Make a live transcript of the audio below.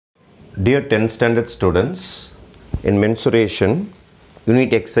Dear 10th standard students, in mensuration,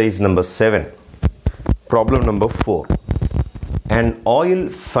 unit exercise number 7, problem number 4. An oil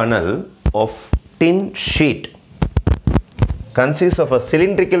funnel of tin sheet consists of a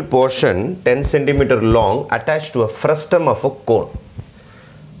cylindrical portion 10 centimeter long attached to a frustum of a cone.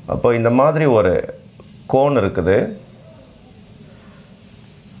 அப்போ இந்த மாதிரி ஒரு cone இருக்குது.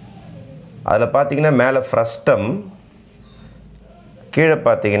 அதில் பார்த்தீங்கன்னா மேலே frustum, கீழே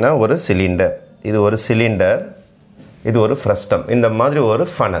பார்த்தீங்கன்னா ஒரு சிலிண்டர். இது ஒரு சிலிண்டர், இது ஒரு ஃப்ரஸ்டம். இந்த மாதிரி ஒரு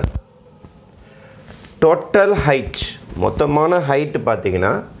ஃபனல். டோட்டல் ஹைட், மொத்தமான ஹைட்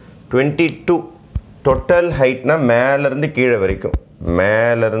பார்த்தீங்கன்னா 22. டோட்டல் ஹைட்னா மேலேருந்து கீழே வரைக்கும்,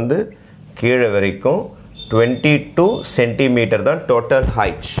 மேலேருந்து கீழே வரைக்கும் 22 சென்டிமீட்டர் தான் டோட்டல்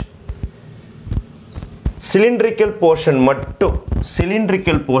ஹைட். சிலிண்ட்ரிக்கல் போர்ஷன் மட்டும்,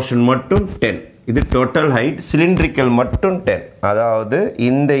 சிலிண்ட்ரிக்கல் போர்ஷன் மட்டும் 10. இது டோட்டல் ஹைட். சிலிண்ட்ரிக்கல் மட்டும் 10, அதாவது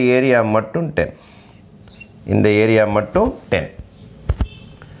இந்த ஏரியா மட்டும் 10, இந்த ஏரியா மட்டும் 10.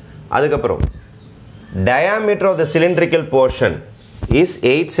 அதுக்கப்புறம் diameter of the cylindrical portion is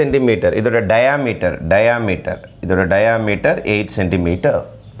 8 cm. இதோட diameter, இதோட diameter 8 cm.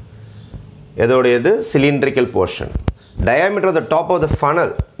 எதோடையது? cylindrical portion. diameter of the top of the funnel,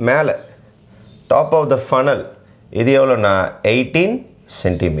 மேலே top of the funnel, இது எவ்வளோனா 18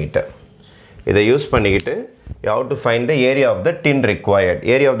 cm. இதை யூஸ் பண்ணிக்கிட்டு you have to find the area of the tin required.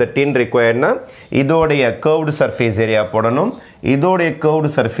 area of the tin required னா இதோடைய curved surface area போடணும், இதோடைய curved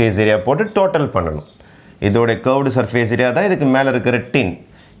surface area போட்டு total பண்ணணும். இதோடைய curved surface area தான் இதுக்கு மேலே இருக்கிற tin,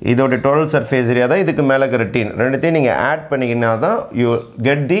 இதோடைய total surface area தான் இதுக்கு மேலே இருக்கிற tin. ரெண்டுத்தையும் நீங்கள் ஆட் பண்ணிங்கன்னா தான் you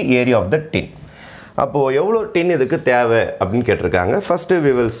get the area of the tin. அப்போது எவ்வளோ டின் இதுக்கு தேவை அப்படின்னு கேட்டிருக்காங்க. First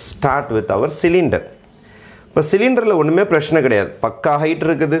we will start with our cylinder. இப்போ சிலிண்டரில் ஒன்றுமே பிரச்சனை கிடையாது, பக்கா ஹைட்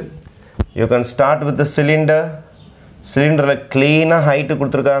இருக்குது. you can start with the cylinder. சிலிண்டரில் க்ளீனாக ஹைட்டு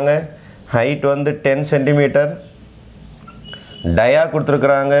கொடுத்துருக்காங்க. ஹைட் வந்து 10 சென்டிமீட்டர். டயா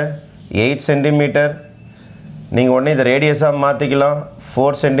கொடுத்துருக்குறாங்க 8 சென்டிமீட்டர். நீங்கள் உடனே இதை ரேடியஸாக மாற்றிக்கலாம்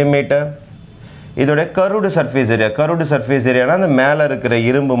 4 சென்டிமீட்டர். இதோடைய curved surface area, curved surface ஏரியானா அந்த மேலே இருக்கிற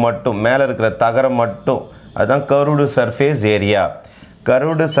இரும்பு மட்டும், மேலே இருக்கிற தகரம் மட்டும், அதுதான் curved surface area.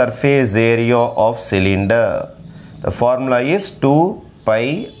 Curved surface area of cylinder, the formula is 2 pi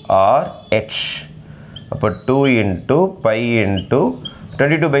r h. அப்போ 2 into pi into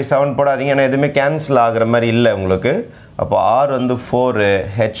 22/7 போடாதீங்க, ஏன்னா எதுவுமே கேன்சல் ஆகிற மாதிரி இல்லை உங்களுக்கு. அப்போ r வந்து 4,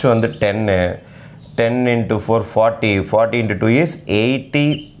 h வந்து 10, 10 into 4 40, 40 into 2 is 80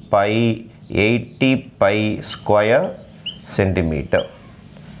 pi square centimeter.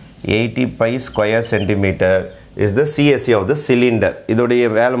 80 pi square centimeter is the CSE of the cylinder. இதோடைய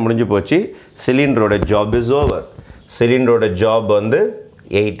வேலை முடிஞ்சு போச்சு. சிலிண்டரோட job is over. சிலிண்டரோட job வந்து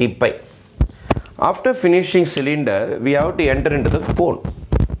 80 pi. After finishing cylinder, we have to enter into the cone.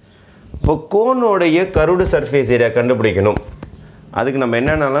 இப்போ கோனோடைய curved surface area கண்டுபிடிக்கணும். அதுக்கு நம்ம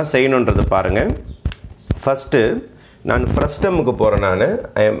என்னென்னலாம் செய்யணுன்றது பாருங்கள். ஃபஸ்ட்டு நான் ஃப்ரஸ்டமுக்கு போகிறேன்.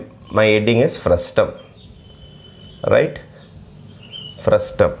 my heading is frustum, right?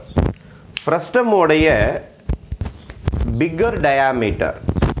 frustum. frustum உடைய bigger diameter,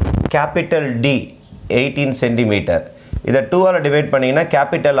 capital D 18 cm. இதை 2 ஆல் டிவைட் பண்ணிங்கன்னா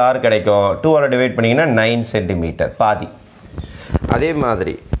கேபிட்டல் R கிடைக்கும். 2 ஆல் டிவைட் பண்ணிங்கன்னா 9 cm, பாதி. அதே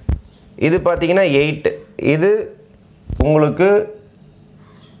மாதிரி இது பார்த்தீங்கன்னா 8. இது உங்களுக்கு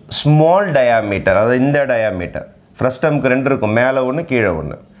ஸ்மால் டயாமீட்டர், அதாவது இந்த டயாமீட்டர். ஃப்ரஸ்டமுக்கு 2 இருக்கும், மேலே ஒன்று கீழே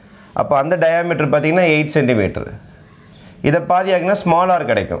ஒன்று. அப்போ அந்த டயாமீட்டர் பார்த்தீங்கன்னா 8 சென்டிமீட்டர். இதை பாதி ஆகினா ஸ்மாலாக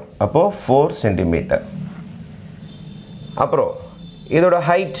கிடைக்கும், அப்போது 4 சென்டிமீட்டர். அப்புறம் இதோட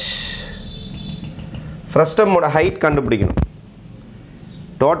ஹைட், ஃப்ரஸ்டமோட ஹைட் கண்டுபிடிக்கணும்.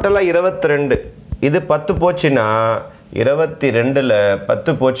 டோட்டலாக 22. இது 10 போச்சுன்னா 22ல்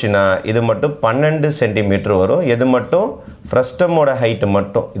 10 போச்சுன்னா இது மட்டும் 12 சென்டிமீட்டர் வரும். இது மட்டும் ஃப்ரஸ்டமோட ஹைட்டு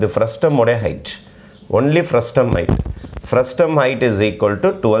மட்டும். இது ஃப்ரஸ்டமோட height, only frustum height. frustum height is equal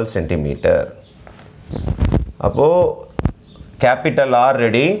to 12 centimeter. அப்போது capital R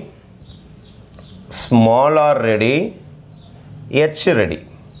ready, small r ready, h ready.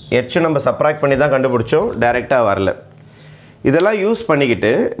 h நம்ம சப்ராக்ட் பண்ணி தான் கண்டுபிடிச்சோம், டைரெக்டாக வரல. இதெல்லாம் யூஸ்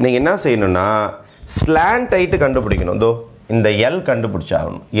பண்ணிக்கிட்டு நீங்கள் என்ன செய்யணும்னா ஸ்லாண்ட் ஹைட்டு கண்டுபிடிக்கணும். இதோ இந்த L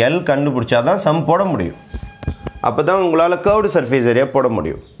கண்டுபிடிச்சாகணும். L கண்டுபிடிச்சா தான் சம் போட முடியும். அப்போ தான் உங்களால் கர்வ்டு சர்ஃபேஸ் ஏரியா போட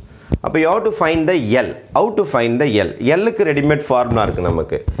முடியும். அப்போ you have to find the L. How to find the L? Lக்கு readymade formula இருக்குது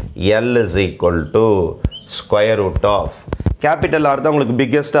நமக்கு. L is equal to square root of capital R தான் உங்களுக்கு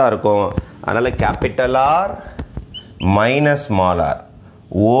பிக்கெஸ்ட்டாக இருக்கும். அதனால் capital R minus small r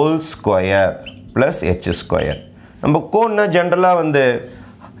whole square plus h square. நம்ம கோன்னா ஜென்ரலாக வந்து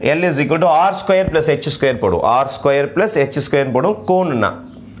L is equal to r square plus h square போடும். r square plus h square போடும் கோன்னா.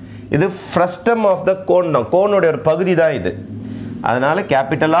 இது frustum of the cone தான் கோனோட ஒரு பகுதி தான் இது அதனால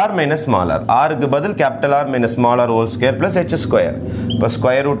capital R minus small r க்கு பதில் capital R minus small r whole square plus h square இப்போ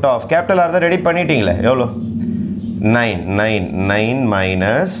square root of capital R தான் ரெடி பண்ணிட்டீங்களே எவ்வளோ 9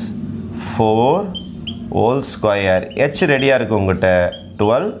 minus 4 whole square h ரெடியா இருக்கு உங்ககிட்ட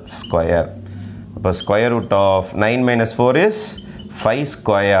 12 square அப்போ square root of 9 minus 4 is 5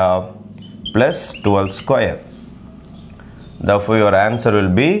 square plus 12 square therefore your answer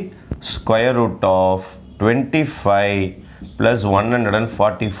will be square root of 25 plus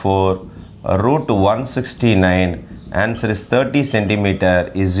 144 root 169 answer is 30 centimeter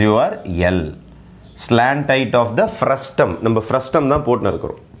is your L slant height of the frustum நம்ம frustum தான் போட்டுன்னு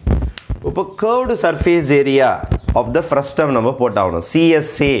இருக்கிறோம் இப்போ curved surface area of the frustum நம்ம போட்டாகணும்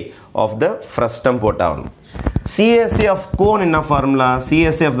CSA of the frustum போட்டாகணும் CSA of cone என்ன formula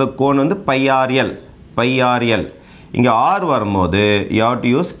CSA of the cone வந்து pi RL இங்க R வரும்போது you have to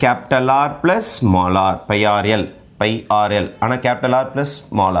use capital R plus small r pi RL ஆனா capital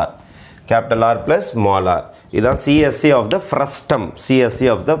R plus small r இதான் CSA of the frustum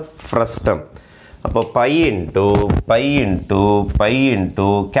அப்போ pi into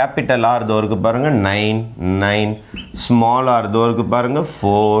capital R தோருக்கு பாருங்க 9 small r தோருக்கு பாருங்க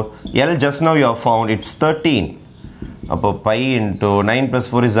 4 L just now you have found it's 13 அப்போ pi into 9 plus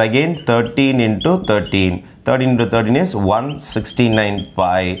 4 is again 13 into 13 into 13 is 169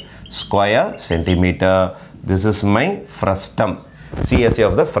 pi square centimeter this is my frustum CSA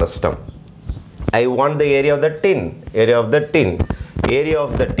of the frustum I want the area of the tin area of the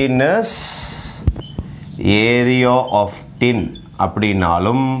tin is area of tin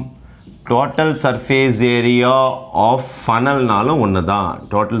அப்படினாலும் total surface area of funnel நாலும் ஒண்ணுதான்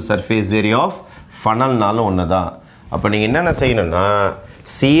total surface area of funnel நாலும் ஒண்ணுதான் அப்ப நீங்க என்னென்ன செய்யணும்னா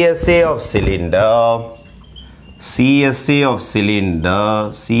CSA of cylinder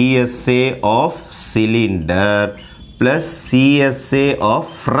plus CSA of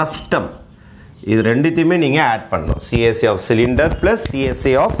frustum இது ரெண்டுத்தையுமே நீங்க ஆட் பண்ணனும் CSA of cylinder plus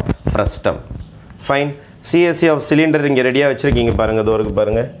CSA of frustum fine CSA of cylinder இங்க ரெடியா வச்சிருக்கீங்க பாருங்க தோருக்கு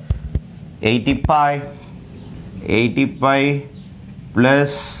பாருங்க 80 pi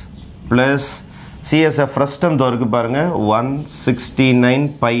plus CSA frustum தோருக்கு பாருங்க 169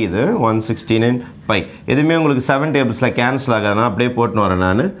 pi இது 169 pi இதுமே உங்களுக்கு 7 டேபிள்ஸ்ல கேன்சல் ஆகாதனா அப்படியே போட்டுன்னு வரேன்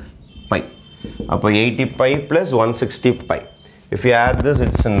நான் pi அப்போ 80 pi plus 160 pi if you add this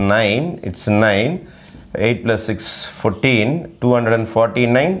it's 9 8 plus 6 14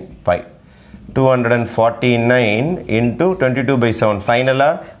 249 pi 249 into 22 by 7 ஃபைனலா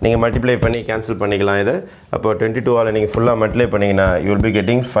நீங்க மல்டிப்ளை பண்ணி கேன்சல் பண்ணிக்கலாம் இது அப்போ 22 ஆல நீங்க ஃபுல்லா மல்டிப்ளை பண்ணீங்கனா you will be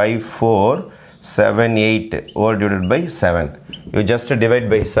getting 5478 all divided by 7 you just divide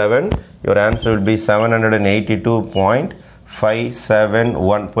by 7 your answer will be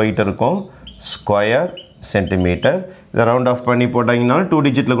 782.571 போயிட்டு இருக்கும் square centimeter இத ரவுண்ட் ஆஃப் பண்ணி போட்டாங்கன்னா 2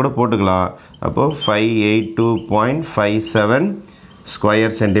 டிஜிட்ல கூட போட்டுக்கலாம் அப்போ 582.57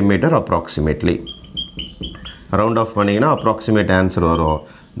 square centimeter approximately round off பண்ணீங்கன்னா approximate answer வரும்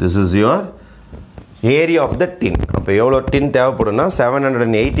this is your area of the tin அப்ப எவ்வளவு tin தேவைப்படும்னா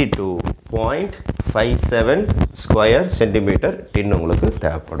 782.57 square centimeter tin உங்களுக்கு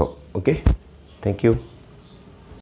தேவைப்படும் okay thank you